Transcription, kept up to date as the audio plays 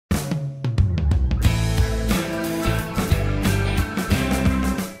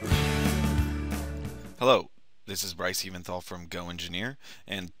Hello, this is Bryce Eventhal from GoEngineer,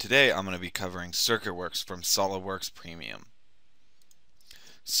 and today I'm going to be covering CircuitWorks from SolidWorks Premium.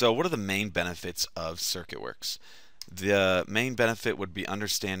 So what are the main benefits of CircuitWorks? The main benefit would be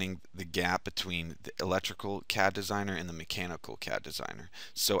understanding the gap between the electrical CAD designer and the mechanical CAD designer.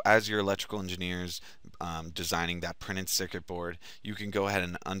 So as your electrical engineers designing that printed circuit board, you can go ahead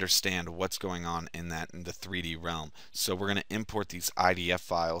and understand what's going on in the 3D realm. So we're going to import these IDF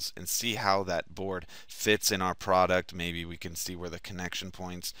files and see how that board fits in our product. Maybe we can see where the connection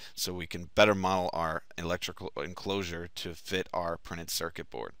points, so we can better model our electrical enclosure to fit our printed circuit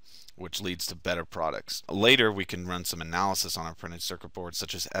board, which leads to better products. Later, we can run some analysis on our printed circuit board,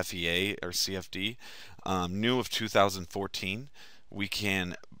 such as FEA or CFD. New of 2014, we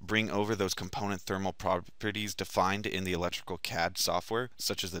can bring over those component thermal properties defined in the electrical CAD software,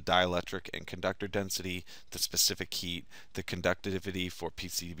 such as the dielectric and conductor density, the specific heat, the conductivity for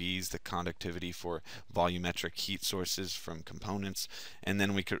PCBs, the conductivity for volumetric heat sources from components, and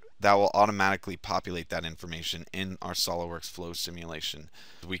then that will automatically populate that information in our SolidWorks flow simulation.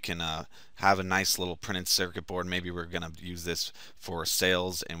 We can have a nice little printed circuit board. Maybe we're going to use this for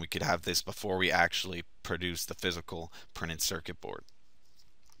sales, and we could have this before we actually produce the physical printed circuit board.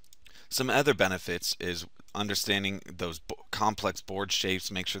 Some other benefits is understanding those complex board shapes,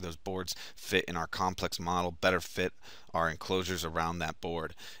 make sure those boards fit in our complex model, better fit our enclosures around that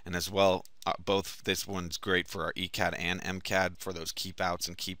board. And as well, both this one's great for our ECAD and MCAD for those keep outs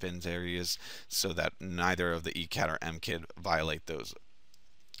and keep ins areas, so that neither of the ECAD or MCAD violate those.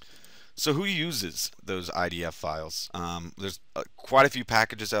 So who uses those IDF files? There's quite a few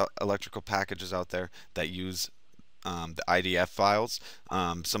packages, electrical packages out there that use the IDF files.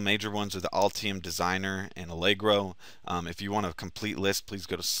 Some major ones are the Altium Designer and Allegro. If you want a complete list, please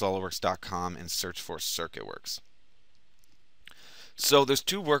go to solidworks.com and search for CircuitWorks. So there's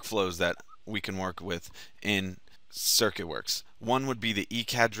two workflows that we can work with in CircuitWorks. One would be the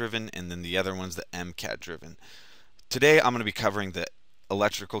ECAD driven, and then the other one's the MCAD driven. Today I'm going to be covering the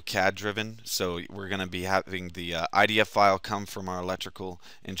electrical CAD driven. So we're going to be having the IDF file come from our electrical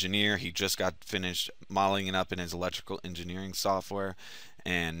engineer. He just got finished modeling it up in his electrical engineering software,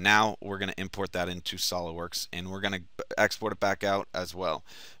 and now we're going to import that into SolidWorks, and we're going to export it back out as well.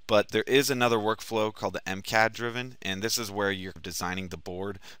 But there is another workflow called the MCAD driven, and this is where you're designing the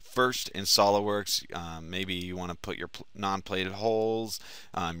board first in SolidWorks. Maybe you want to put your non-plated holes,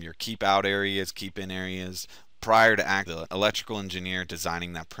 your keep out areas, keep in areas, prior to the electrical engineer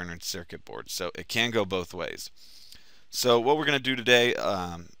designing that printed circuit board. So it can go both ways. So what we're going to do today,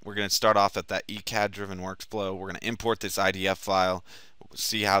 we're going to start off at that ECAD driven workflow. We're going to import this IDF file,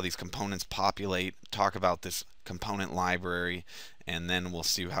 see how these components populate, talk about this component library, and then we'll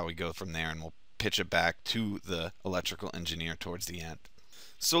see how we go from there, and we'll pitch it back to the electrical engineer towards the end.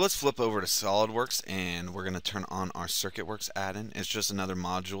 So let's flip over to SolidWorks, and we're going to turn on our CircuitWorks add-in. It's just another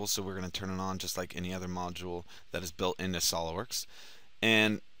module, so we're going to turn it on just like any other module that is built into SolidWorks.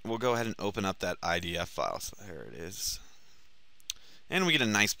 And we'll go ahead and open up that IDF file. So there it is. And we get a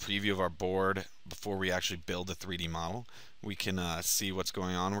nice preview of our board before we actually build the 3D model. We can see what's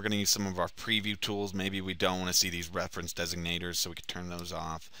going on. We're going to use some of our preview tools. Maybe we don't want to see these reference designators, so we can turn those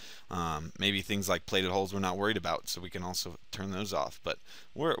off. Maybe things like plated holes we're not worried about, so we can also turn those off. But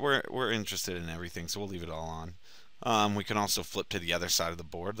we're interested in everything, so we'll leave it all on. We can also flip to the other side of the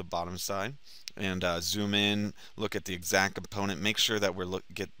board, the bottom side, and zoom in, look at the exact component, make sure that we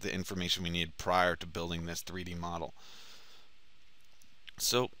get the information we need prior to building this 3D model.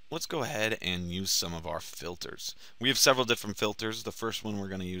 So let's go ahead and use some of our filters. We have several different filters. The first one we're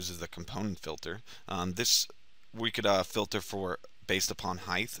going to use is the component filter. This we could filter for based upon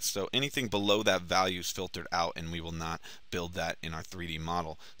height. So anything below that value is filtered out, and we will not build that in our 3D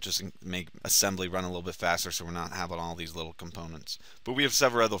model. Just make assembly run a little bit faster, so we're not having all these little components. But we have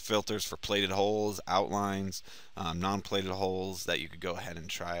several other filters for plated holes, outlines, non-plated holes that you could go ahead and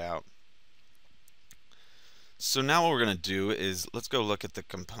try out. So now what we're going to do is let's go look at the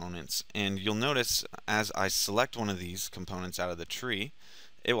components, and you'll notice as I select one of these components out of the tree,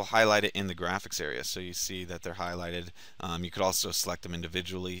 it will highlight it in the graphics area. So you see that they're highlighted. You could also select them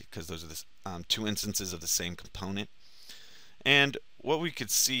individually because those are the two instances of the same component. And what we could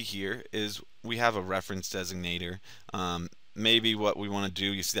see here is we have a reference designator. Maybe what we want to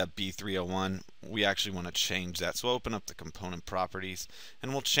do, you see that B301, we actually want to change that. So we'll open up the component properties,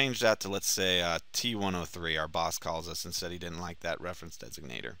 and we'll change that to, let's say, T103. Our boss calls us and said he didn't like that reference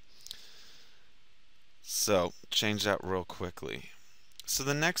designator. So change that real quickly. So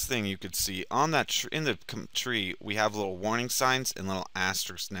the next thing you could see on that in the tree, we have little warning signs and little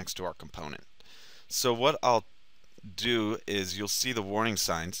asterisks next to our component. So what I'll do is you'll see the warning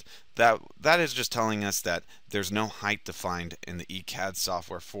signs. That is just telling us that there's no height defined in the ECAD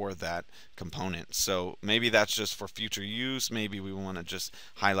software for that component. So maybe that's just for future use. Maybe we want to just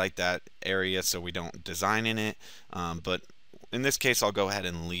highlight that area so we don't design in it. But in this case, I'll go ahead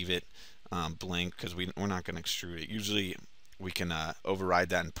and leave it blank because we're not going to extrude it. Usually we can override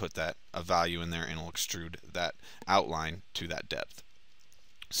that and put a value in there, and it'll extrude that outline to that depth.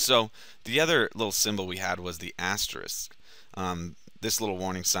 So the other little symbol we had was the asterisk. This little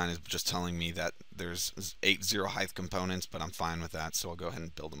warning sign is just telling me that there's 8 zero height components, but I'm fine with that, so I'll go ahead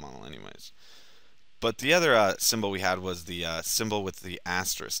and build the model anyways. But the other symbol we had was the symbol with the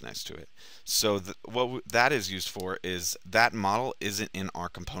asterisk next to it. So what that is used for is that model isn't in our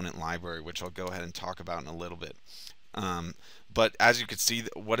component library, which I'll go ahead and talk about in a little bit. But as you can see,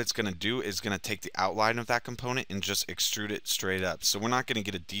 what it's going to do is going to take the outline of that component and just extrude it straight up. So we're not going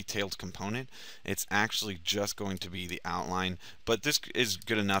to get a detailed component. It's actually just going to be the outline. But this is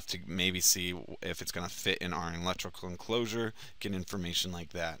good enough to maybe see if it's going to fit in our electrical enclosure, get information like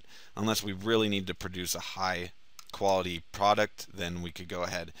that. Unless we really need to produce a high quality product, then we could go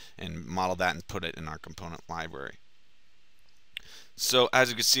ahead and model that and put it in our component library. So as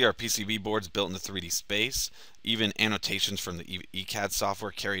you can see, our PCB board's built in the 3D space. Even annotations from the ECAD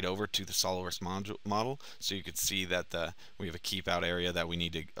software carried over to the SOLIDWORks model. So you can see that we have a keep out area that we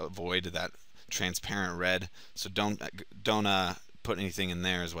need to avoid, that transparent red. So don't put anything in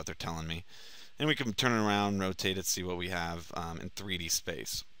there is what they're telling me. And we can turn it around, rotate it, see what we have in 3D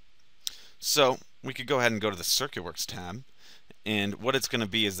space. So we could go ahead and go to the CircuitWorks tab. And what it's going to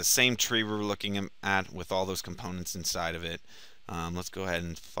be is the same tree we were looking at with all those components inside of it. Let's go ahead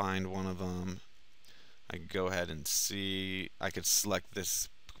and find one of them. I can go ahead and see. I could select this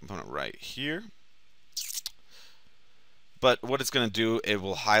component right here. But what it's going to do, it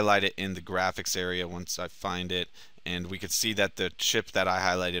will highlight it in the graphics area once I find it. And we could see that the chip that I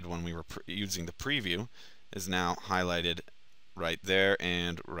highlighted when we were using the preview is now highlighted right there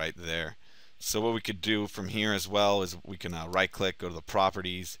and right there. So what we could do from here as well is we can right click, go to the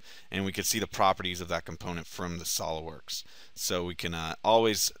properties, and we can see the properties of that component from the SOLIDWORks. So we can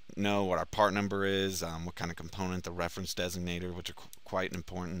always know what our part number is, what kind of component, the reference designator, which are quite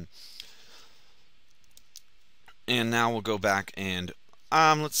important. And now we'll go back and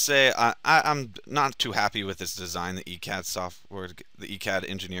let's say I'm not too happy with this design the ECAD software, the ECAD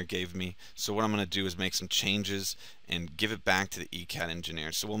engineer gave me. So what I'm going to do is make some changes and give it back to the ECAD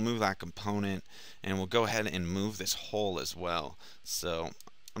engineer. So we'll move that component, and we'll go ahead and move this hole as well. So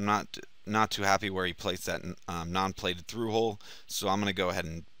I'm not too happy where he placed that non-plated through hole. So I'm going to go ahead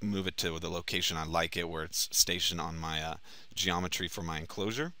and move it to the location I like it, where it's stationed on my geometry for my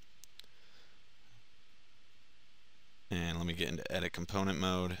enclosure. And let me get into edit component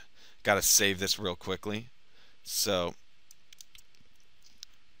mode. Got to save this real quickly. So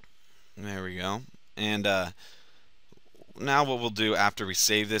there we go. And now what we'll do after we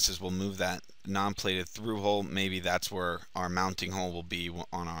save this is we'll move that non-plated through hole. Maybe that's where our mounting hole will be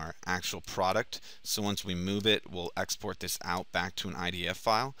on our actual product. So once we move it, we'll export this out back to an IDF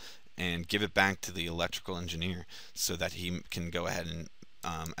file and give it back to the electrical engineer so that he can go ahead and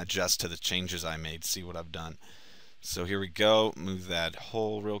adjust to the changes I made, see what I've done. So here we go, move that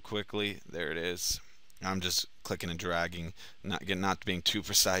hole real quickly. There it is. I'm just clicking and dragging, not being too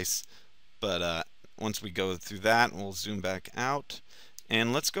precise. But once we go through that, we'll zoom back out.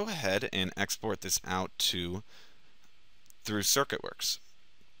 And let's go ahead and export this out through CircuitWorks.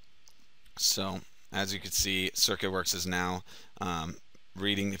 So as you can see, CircuitWorks is now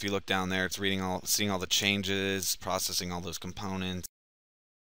reading. If you look down there, it's seeing all the changes, processing all those components,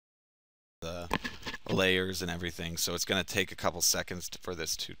 the layers and everything. So it's going to take a couple seconds for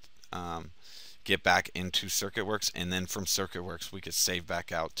this to get back into CircuitWorks, and then from CircuitWorks we could save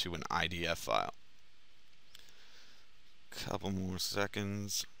back out to an IDF file. Couple more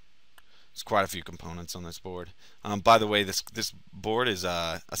seconds. There's quite a few components on this board. By the way, this board is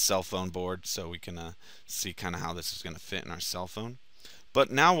a cell phone board, so we can see kind of how this is going to fit in our cell phone.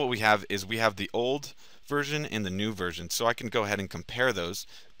 But now what we have is we have the old version and the new version, so I can go ahead and compare those.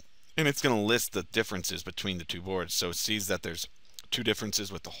 And it's going to list the differences between the two boards. So it sees that there's two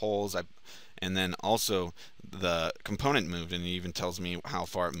differences with the holes, and then also the component moved, and it even tells me how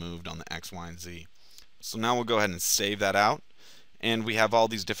far it moved on the X, Y, and Z. So now we'll go ahead and save that out. And we have all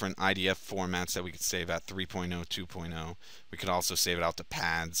these different IDF formats that we could save at, 3.0, 2.0. We could also save it out to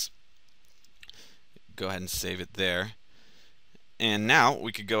pads. Go ahead and save it there. And now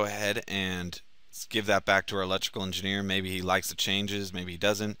we could go ahead and give that back to our electrical engineer. Maybe he likes the changes, maybe he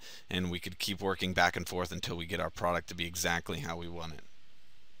doesn't, and we could keep working back and forth until we get our product to be exactly how we want it.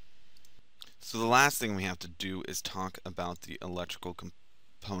 So the last thing we have to do is talk about the electrical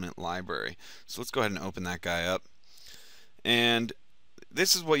component library. So let's go ahead and open that guy up. And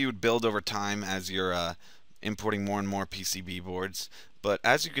this is what you would build over time as you're importing more and more PCB boards. But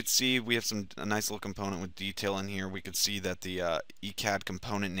as you could see, we have a nice little component with detail in here. We could see that the ECAD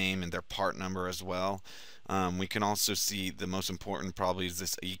component name and their part number as well. We can also see the most important probably is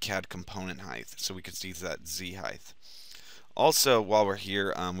this ECAD component height. So we could see that Z height. Also, while we're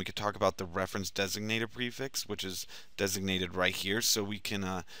here, we could talk about the reference designator prefix, which is designated right here. So we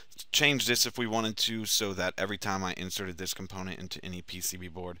can change this if we wanted to, so that every time I inserted this component into any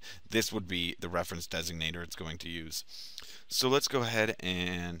PCB board, this would be the reference designator it's going to use. So let's go ahead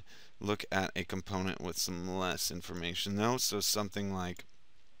and look at a component with some less information though. So something like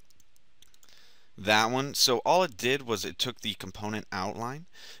that one. So all it did was it took the component outline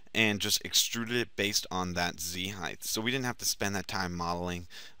and just extruded it based on that Z height. So we didn't have to spend that time modeling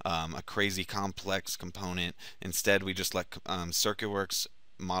a crazy complex component. Instead, we just let CircuitWorks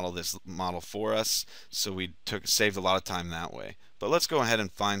model this model for us. So we saved a lot of time that way. But let's go ahead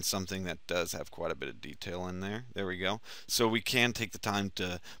and find something that does have quite a bit of detail in there. There we go. So we can take the time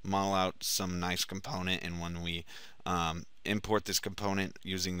to model out some nice component, and when we import this component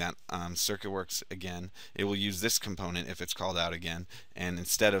using that CircuitWorks again, it will use this component if it's called out again, and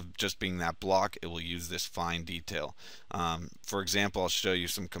instead of just being that block, it will use this fine detail. For example, I'll show you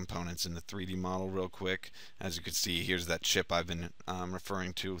some components in the 3D model real quick. As you can see, here's that chip I've been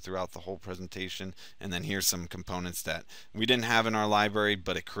referring to throughout the whole presentation, and then here's some components that we didn't have in our library,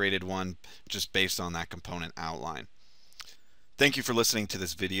 but it created one just based on that component outline. Thank you for listening to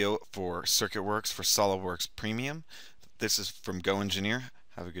this video for CircuitWorks for SOLIDWORKS Premium. This is from GoEngineer.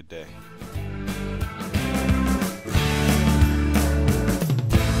 Have a good day.